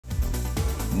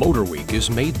MOTORWEEK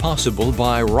is made possible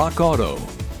by Rock Auto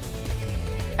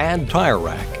and Tire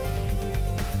Rack.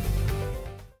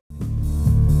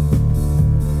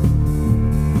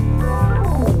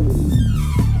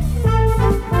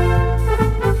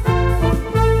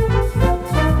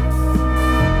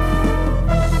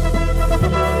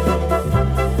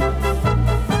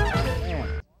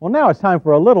 Well, now it's time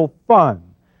for a little fun.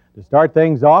 To start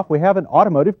things off, we have an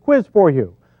automotive quiz for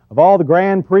you. Of all the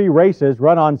Grand Prix races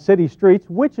run on city streets,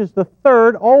 which is the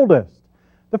third oldest?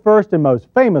 The first and most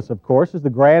famous, of course, is the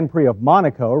Grand Prix of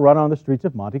Monaco, run on the streets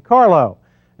of Monte Carlo.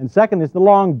 And second is the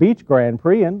Long Beach Grand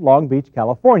Prix in Long Beach,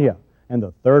 California. And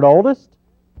the third oldest?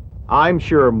 I'm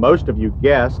sure most of you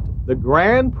guessed, the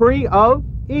Grand Prix of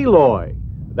Eloy.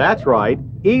 That's right,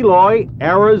 Eloy,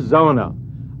 Arizona,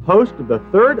 host of the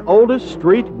third oldest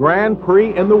street Grand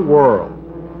Prix in the world.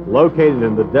 Located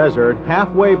in the desert,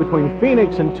 halfway between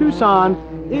Phoenix and Tucson,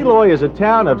 Eloy is a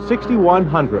town of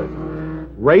 6,100.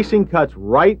 Racing cuts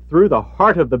right through the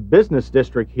heart of the business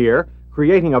district here,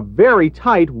 creating a very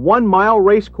tight 1-mile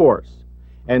race course.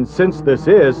 And since this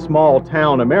is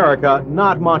small-town America,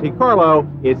 not Monte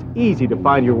Carlo, it's easy to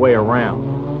find your way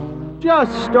around.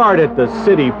 Just start at the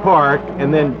city park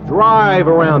and then drive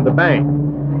around the bank.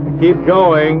 Keep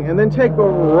going and then take a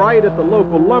right at the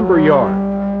local lumber yard.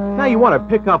 Now you want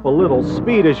to pick up a little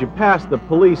speed as you pass the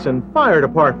police and fire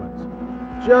departments.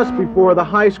 Just before the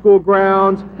high school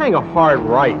grounds, hang a hard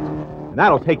right, and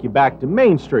that'll take you back to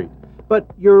Main Street. But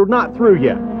you're not through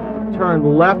yet.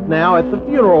 Turn left now at the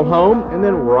funeral home, and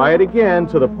then right again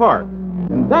to the park.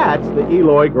 And that's the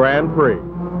Eloy Grand Prix.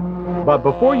 But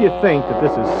before you think that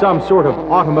this is some sort of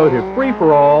automotive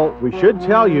free-for-all, we should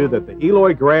tell you that the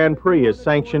Eloy Grand Prix is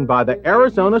sanctioned by the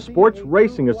Arizona Sports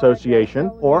Racing Association,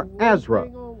 or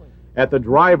ASRA. At the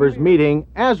drivers' meeting,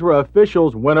 ASRA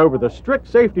officials went over the strict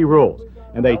safety rules,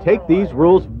 and they take these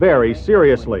rules very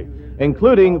seriously,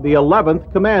 including the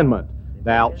 11th commandment,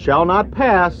 thou shalt not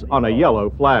pass on a yellow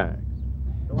flag.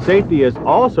 Safety is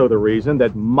also the reason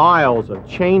that miles of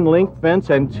chain-link fence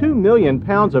and 2 million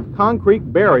pounds of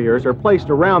concrete barriers are placed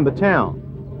around the town.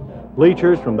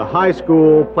 Bleachers from the high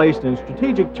school, placed in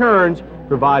strategic turns,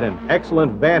 provide an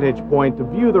excellent vantage point to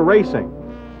view the racing.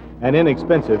 An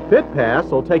inexpensive pit pass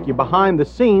will take you behind the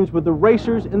scenes with the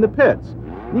racers in the pits.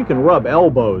 You can rub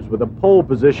elbows with a pole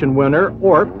position winner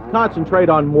or concentrate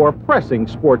on more pressing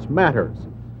sports matters.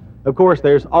 Of course,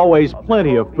 there's always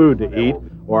plenty of food to eat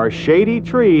or a shady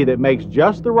tree that makes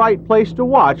just the right place to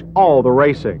watch all the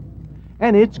racing.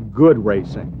 And it's good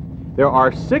racing. There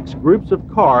are 6 groups of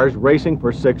cars racing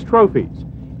for 6 trophies.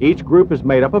 Each group is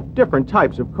made up of different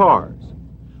types of cars.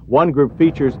 One group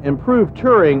features improved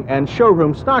touring and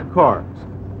showroom stock cars.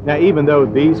 Now, even though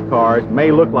these cars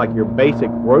may look like your basic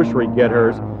grocery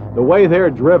getters, the way they're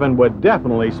driven would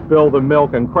definitely spill the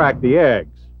milk and crack the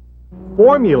eggs.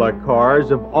 Formula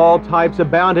cars of all types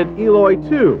abound at Eloy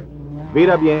too.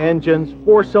 VW engines,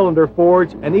 4-cylinder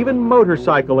Fords, and even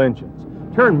motorcycle engines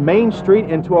turn Main Street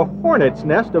into a hornet's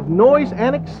nest of noise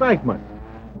and excitement.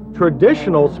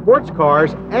 Traditional sports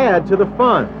cars add to the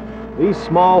fun. These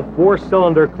small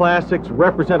 4-cylinder classics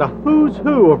represent a who's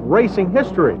who of racing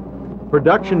history.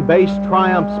 Production-based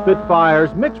Triumph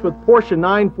Spitfires mixed with Porsche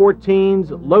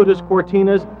 914s, Lotus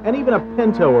Cortinas, and even a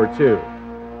Pinto or two.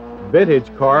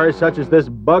 Vintage cars such as this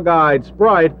bug-eyed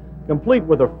Sprite, complete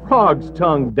with a frog's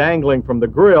tongue dangling from the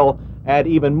grill, add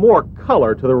even more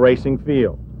color to the racing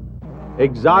field.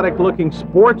 Exotic-looking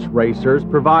sports racers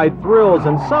provide thrills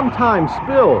and sometimes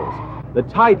spills. The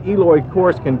tight Eloy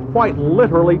course can quite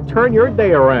literally turn your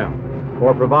day around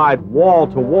or provide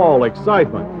wall-to-wall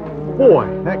excitement. Boy,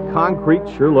 that concrete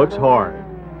sure looks hard.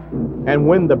 And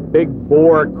when the big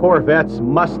bore Corvettes,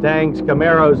 Mustangs,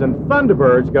 Camaros, and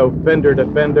Thunderbirds go fender to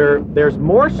fender, there's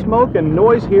more smoke and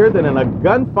noise here than in a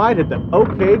gunfight at the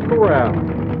OK Corral.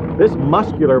 This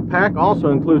muscular pack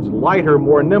also includes lighter,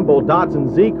 more nimble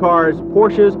Datsun Z cars,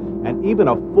 Porsches, and even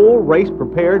a full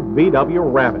race-prepared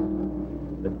VW Rabbit.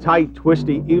 The tight,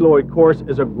 twisty Eloy course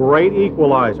is a great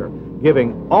equalizer,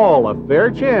 giving all a fair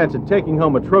chance at taking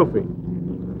home a trophy.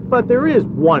 But there is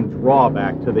one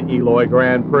drawback to the Eloy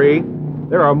Grand Prix.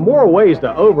 There are more ways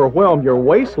to overwhelm your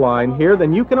waistline here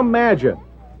than you can imagine.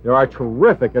 There are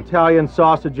terrific Italian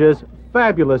sausages,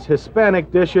 fabulous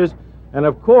Hispanic dishes, and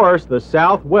of course, the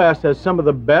Southwest has some of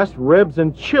the best ribs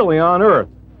and chili on earth.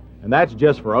 And that's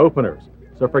just for openers.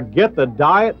 So forget the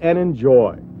diet and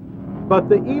enjoy. But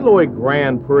the Eloy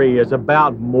Grand Prix is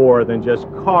about more than just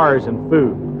cars and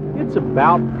food. It's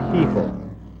about people.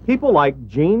 People like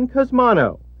Gene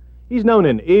Cosmano. He's known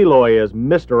in Eloy as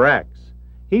Mr. X.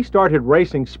 He started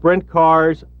racing sprint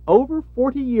cars over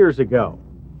 40 years ago.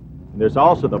 There's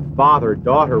also the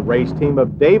father-daughter race team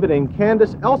of David and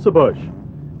Candace Elsabush.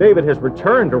 David has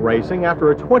returned to racing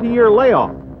after a 20-year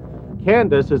layoff.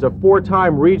 Candace is a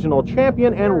 4-time regional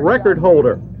champion and record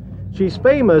holder. She's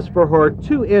famous for her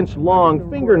 2-inch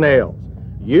long fingernails,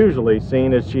 usually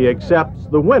seen as she accepts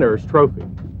the winner's trophy.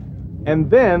 And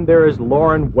then there is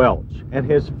Lauren Welch and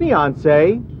his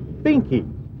fiancée, Binky.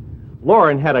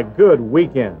 Lauren had a good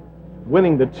weekend,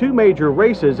 winning the 2 major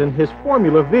races in his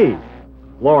Formula V.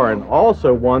 Lauren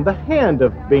also won the hand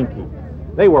of Binky.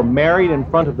 They were married in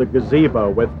front of the gazebo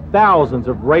with thousands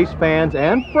of race fans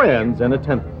and friends in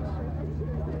attendance.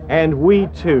 And we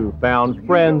too found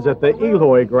friends at the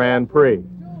Eloy Grand Prix,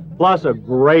 plus a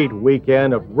great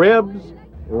weekend of ribs,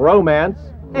 romance,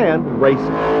 and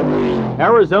racing.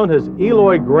 Arizona's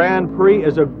Eloy Grand Prix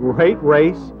is a great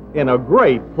race in a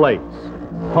great place.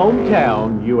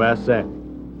 Hometown, USA.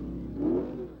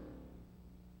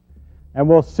 And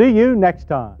we'll see you next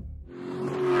time.